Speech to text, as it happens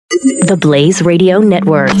The Blaze Radio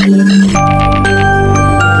Network.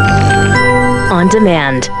 On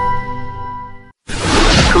demand.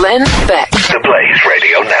 Glenn Beck. The Blaze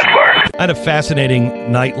Radio Network. I had a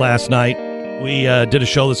fascinating night last night. We did a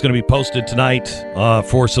show that's going to be posted tonight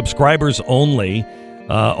for subscribers only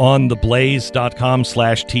on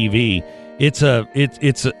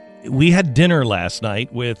theblaze.com/TV. We had dinner last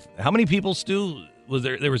night with how many people, Stu?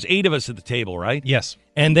 There was 8 of us at the table, right? Yes.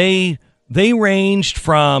 And they ranged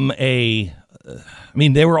from they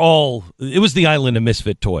were all, it was the island of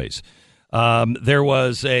misfit toys. There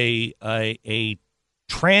was a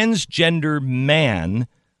transgender man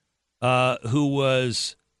who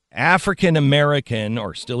was African American,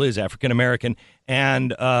 or still is African American,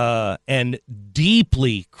 and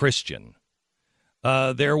deeply Christian.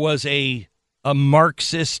 There was a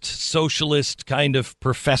Marxist socialist kind of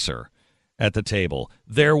professor at the table.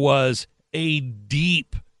 There was a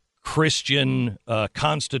deep Christian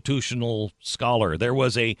constitutional scholar. There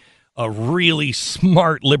was a really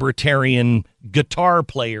smart libertarian guitar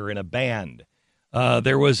player in a band.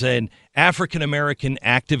 There was an African-American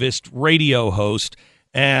activist radio host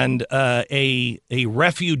and a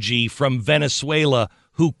refugee from Venezuela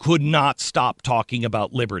who could not stop talking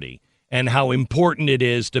about liberty and how important it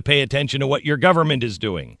is to pay attention to what your government is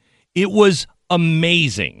doing. It was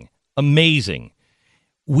amazing, amazing.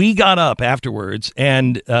 We got up afterwards,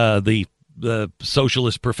 and the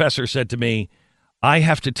socialist professor said to me, I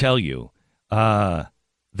have to tell you, that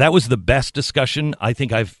was the best discussion I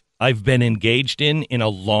think I've been engaged in a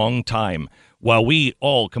long time. While we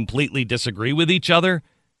all completely disagree with each other,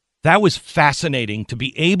 that was fascinating to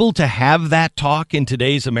be able to have that talk in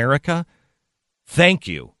today's America. Thank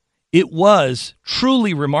you. It was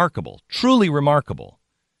truly remarkable,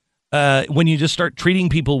 when you just start treating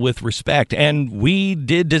people with respect. And we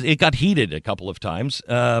did, it got heated a couple of times,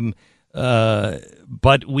 but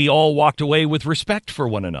we all walked away with respect for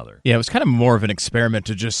one another. Yeah, it was kind of more of an experiment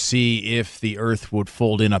to just see if the earth would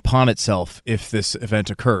fold in upon itself if this event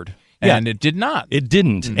occurred. And it did not. It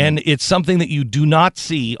didn't. Mm-hmm. And it's something that you do not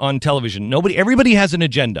see on television. Everybody has an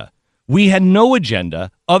agenda. We had no agenda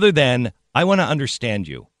other than, I want to understand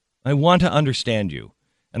you. I want to understand you.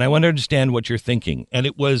 And I want to understand what you're thinking. And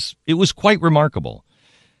it was quite remarkable.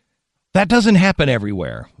 That doesn't happen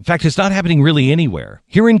everywhere. In fact, it's not happening really anywhere.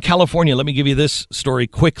 Here in California, let me give you this story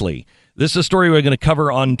quickly. This is a story we're going to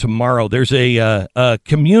cover on tomorrow. There's a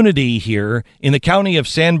community here in the county of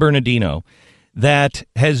San Bernardino that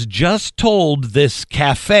has just told this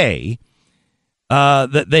cafe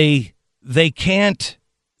that they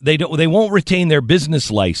won't retain their business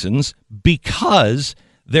license because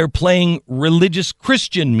they're playing religious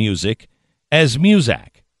Christian music as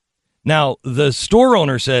Muzak. Now, the store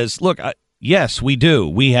owner says, look, yes, we do.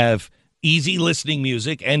 We have easy listening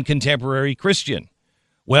music and contemporary Christian.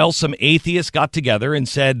 Well, some atheists got together and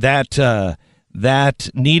said that that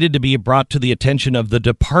needed to be brought to the attention of the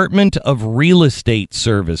Department of Real Estate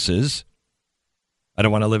Services. I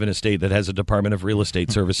don't want to live in a state that has a Department of Real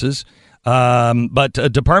Estate Services. But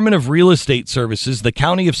Department of Real Estate Services, the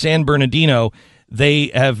county of San Bernardino, they're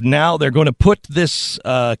going to put this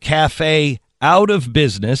cafe out of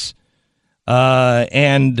business.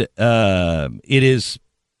 And it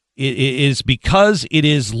is because it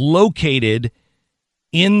is located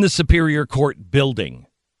in the Superior Court building.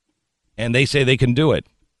 And they say they can do it.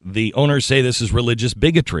 The owners say this is religious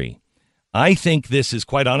bigotry. I think this is,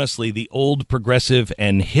 quite honestly, the old progressive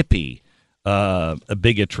and hippie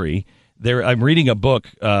bigotry. I'm reading a book,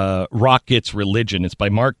 Rock Gets Religion. It's by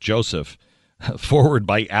Mark Joseph, forward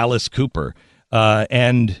by Alice Cooper.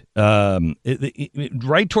 Right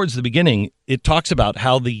towards the beginning, it talks about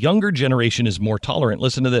how the younger generation is more tolerant.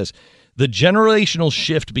 Listen to this. The generational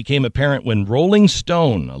shift became apparent when Rolling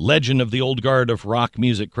Stone, a legend of the old guard of rock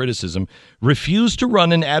music criticism, refused to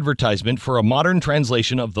run an advertisement for a modern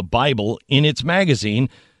translation of the Bible in its magazine,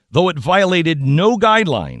 though it violated no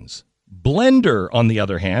guidelines. Blender, on the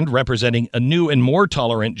other hand, representing a new and more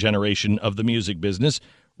tolerant generation of the music business,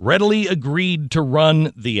 readily agreed to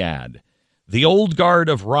run the ad. The old guard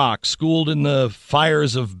of rock, schooled in the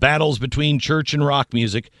fires of battles between church and rock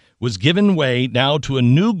music, was given way now to a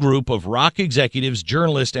new group of rock executives,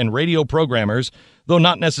 journalists, and radio programmers, though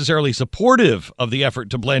not necessarily supportive of the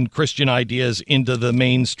effort to blend Christian ideas into the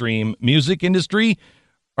mainstream music industry,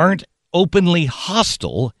 aren't openly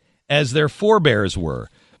hostile as their forebears were.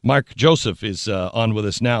 Mark Joseph is on with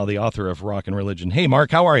us now, the author of Rock and Religion. Hey,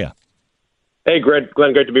 Mark, how are you? Hey, Glenn,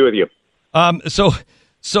 great to be with you.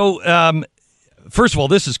 First of all,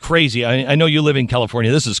 this is crazy. I know you live in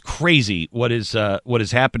California. This is crazy what is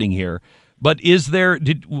happening here. But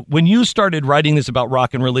when you started writing this about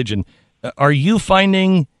rock and religion, are you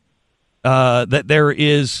finding that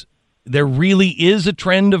there really is a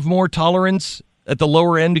trend of more tolerance at the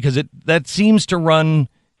lower end? Because that seems to run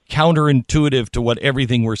counterintuitive to what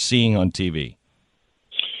everything we're seeing on TV.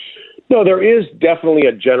 No, there is definitely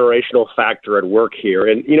a generational factor at work here.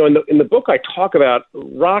 And, in the book, I talk about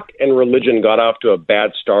rock and religion got off to a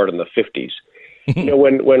bad start in the 50s.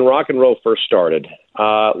 When rock and roll first started,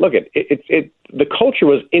 the culture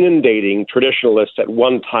was inundating traditionalists at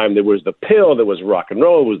one time. There was the pill, there was rock and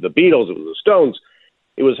roll, it was the Beatles, it was the Stones,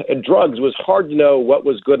 it was drugs. It was hard to know what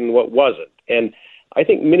was good and what wasn't. And I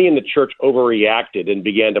think many in the church overreacted and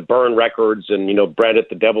began to burn records and, branded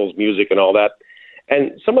the devil's music and all that.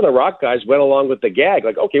 And some of the rock guys went along with the gag,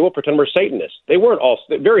 like, okay, we'll pretend we're Satanists. They weren't all,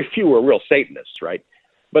 very few were real Satanists, right?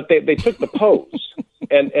 But they took the pose.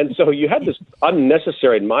 And so you had this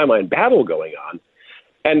unnecessary, in my mind, battle going on.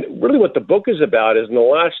 And really what the book is about is in the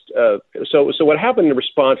last, so what happened in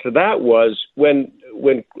response to that was when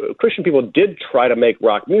Christian people did try to make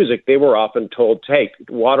rock music, they were often told, hey,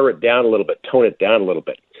 water it down a little bit, tone it down a little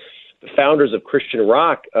bit. The founders of Christian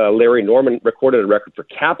rock, Larry Norman, recorded a record for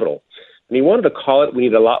Capitol. And he wanted to call it, we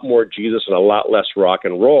need a lot more Jesus and a lot less rock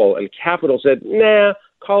and roll. And Capitol said, nah,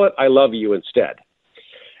 call it I Love You instead.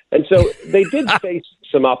 And so they did face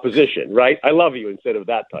some opposition, right? I Love You instead of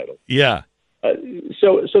that title. Yeah.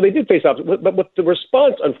 So they did face opposition. But what the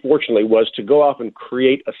response, unfortunately, was to go off and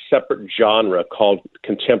create a separate genre called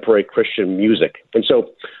contemporary Christian music. And so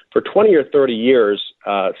for 20 or 30 years,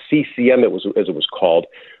 CCM, as it was called,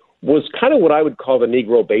 was kind of what I would call the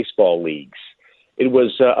Negro baseball leagues. It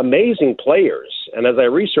was amazing players. And as I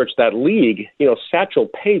researched that league, Satchel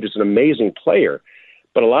Paige is an amazing player.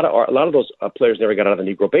 But a lot of those players never got out of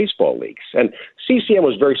the Negro baseball leagues. And CCM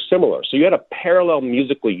was very similar. So you had a parallel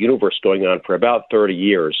musical universe going on for about 30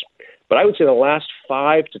 years. But I would say in the last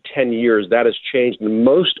 5 to 10 years, that has changed. And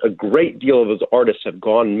a great deal of those artists have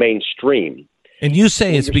gone mainstream. And you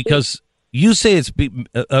say it's because,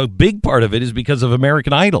 a big part of it is because of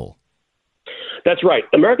American Idol. That's right.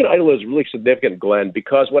 American Idol is really significant, Glenn,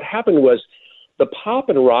 because what happened was the pop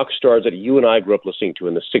and rock stars that you and I grew up listening to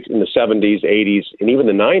in the 70s, 80s, and even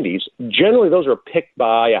the 90s, generally those were picked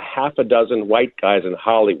by a half a dozen white guys in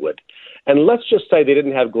Hollywood. And let's just say they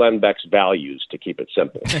didn't have Glenn Beck's values, to keep it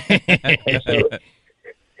simple. So,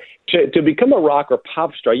 to become a rock or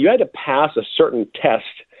pop star, you had to pass a certain test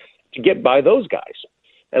to get by those guys.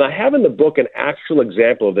 And I have in the book an actual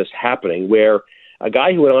example of this happening where a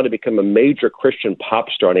guy who went on to become a major Christian pop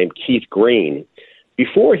star named Keith Green,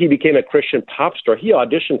 before he became a Christian pop star, he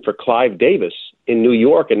auditioned for Clive Davis in New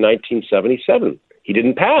York in 1977. He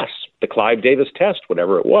didn't pass the Clive Davis test,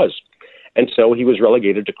 whatever it was. And so he was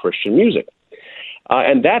relegated to Christian music.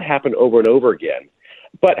 And that happened over and over again.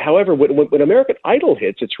 But however, when American Idol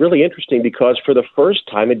hits, it's really interesting because for the first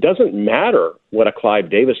time, it doesn't matter what a Clive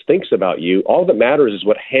Davis thinks about you. All that matters is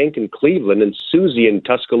what Hank in Cleveland and Susie in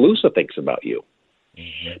Tuscaloosa thinks about you.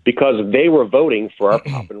 Because they were voting for our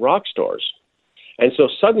pop and rock stars. And so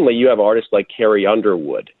suddenly you have artists like Carrie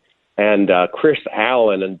Underwood and Chris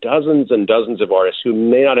Allen and dozens of artists who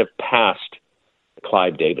may not have passed the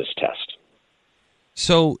Clive Davis test.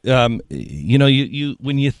 So, you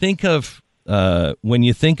when you think of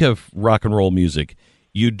rock and roll music,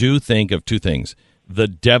 you do think of two things. The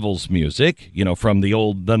devil's music, from the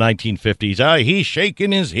 1950s. He's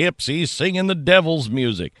shaking his hips. He's singing the devil's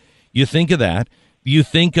music. You think of that. You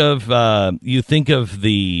think of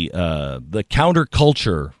the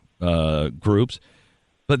counterculture groups,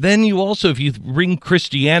 but then you also, if you bring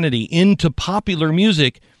Christianity into popular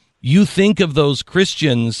music, you think of those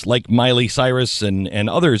Christians like Miley Cyrus and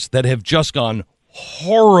others that have just gone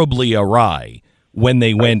horribly awry when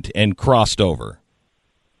they went and crossed over.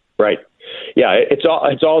 Right. Yeah, it's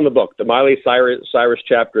all in the book. The Miley Cyrus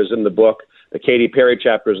chapter is in the book. The Katy Perry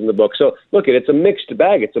chapter is in the book. So look, it's a mixed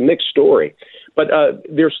bag. It's a mixed story. But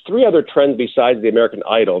there's three other trends besides the American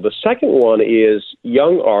Idol. The second one is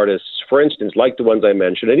young artists, for instance, like the ones I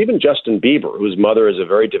mentioned, and even Justin Bieber, whose mother is a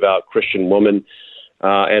very devout Christian woman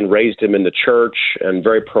and raised him in the church and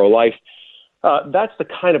very pro-life. That's the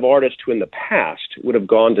kind of artist who in the past would have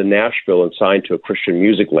gone to Nashville and signed to a Christian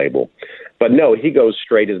music label. But no, he goes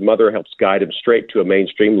straight. His mother helps guide him straight to a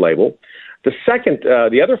mainstream label.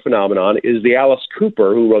 The other phenomenon is the Alice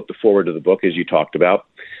Cooper, who wrote the foreword to the book, as you talked about.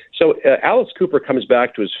 So Alice Cooper comes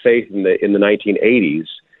back to his faith in the 1980s.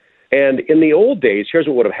 And in the old days, here's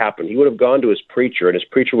what would have happened. He would have gone to his preacher, and his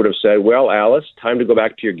preacher would have said, well, Alice, time to go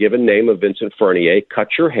back to your given name of Vincent Fernier, cut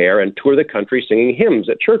your hair, and tour the country singing hymns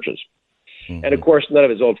at churches. Mm-hmm. And, of course, none of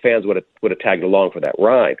his old fans would have tagged along for that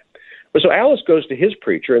ride. But so Alice goes to his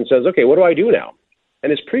preacher and says, okay, what do I do now?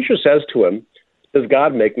 And his preacher says to him, does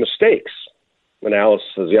God make mistakes? And Alice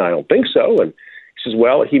says, yeah, I don't think so. And he says,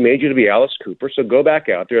 well, he made you to be Alice Cooper, so go back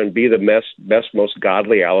out there and be the best, most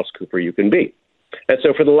godly Alice Cooper you can be. And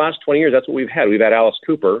so for the last 20 years, that's what we've had. We've had Alice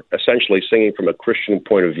Cooper essentially singing from a Christian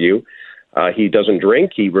point of view. He doesn't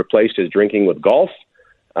drink. He replaced his drinking with golf.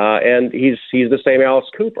 And he's the same Alice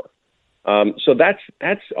Cooper. So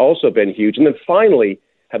that's also been huge. And then finally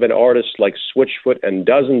have been artists like Switchfoot and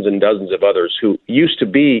dozens of others who used to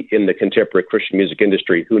be in the contemporary Christian music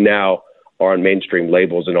industry who now are on mainstream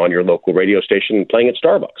labels and on your local radio station playing at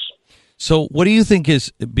Starbucks. So what do you think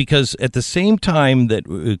is, because at the same time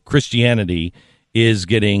that Christianity is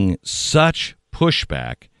getting such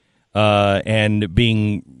pushback and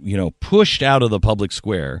being, pushed out of the public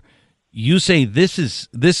square, you say this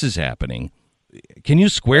is happening. Can you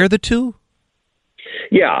square the two?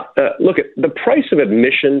 Yeah. Look, the price of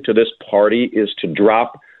admission to this party is to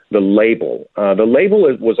drop the label. The label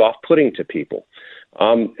was off-putting to people.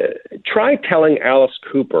 Try telling Alice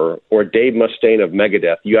Cooper or Dave Mustaine of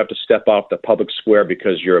Megadeth you have to step off the public square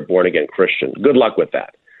because you're a born-again Christian. Good luck with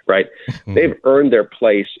that, right? They've earned their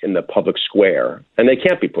place in the public square, and they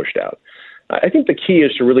can't be pushed out. I think the key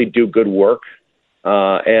is to really do good work.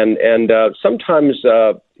 And sometimes,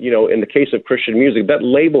 in the case of Christian music, that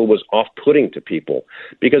label was off-putting to people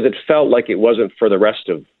because it felt like it wasn't for the rest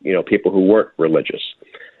of, people who weren't religious.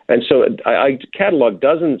 And so I catalog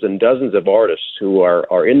dozens and dozens of artists who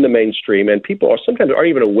are in the mainstream, and people sometimes aren't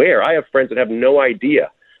even aware. I have friends that have no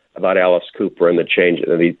idea about Alice Cooper and the change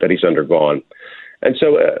that he's undergone. And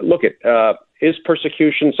so, is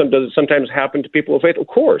persecution does it sometimes happen to people of faith? Of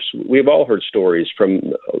course. We've all heard stories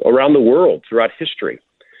from around the world throughout history.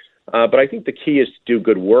 But I think the key is to do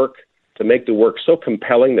good work, to make the work so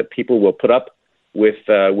compelling that people will put up with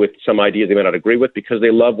some ideas they may not agree with because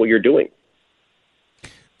they love what you're doing.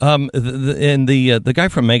 The guy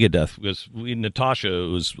from Megadeth, because Natasha,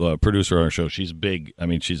 who's a producer on our show, she's a big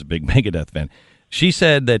Megadeth fan. She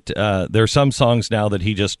said that there are some songs now that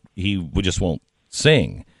he just won't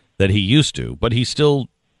sing that he used to, but he's still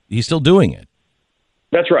doing it.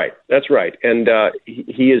 That's right. And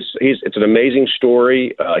it's an amazing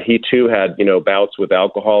story. He too had, bouts with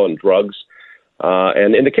alcohol and drugs.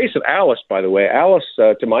 And in the case of Alice, by the way,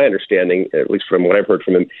 to my understanding, at least from what I've heard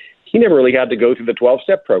from him, he never really had to go through the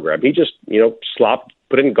 12-step program. He just,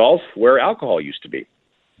 put in golf where alcohol used to be.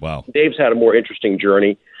 Wow. Dave's had a more interesting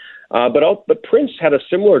journey. But Prince had a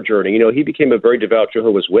similar journey. He became a very devout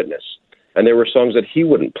Jehovah's Witness. And there were songs that he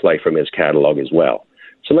wouldn't play from his catalog as well.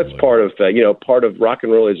 So that's part of rock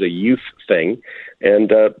and roll is a youth thing, and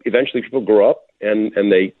eventually people grow up and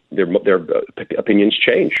their opinions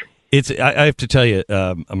change. I have to tell you,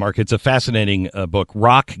 Mark, it's a fascinating book.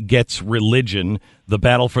 Rock Gets Religion: The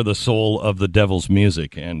Battle for the Soul of the Devil's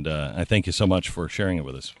Music, and I thank you so much for sharing it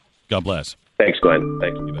with us. God bless. Thanks, Glenn.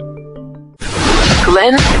 Thank you.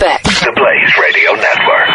 Glenn Beck. The Blaze Radio Network.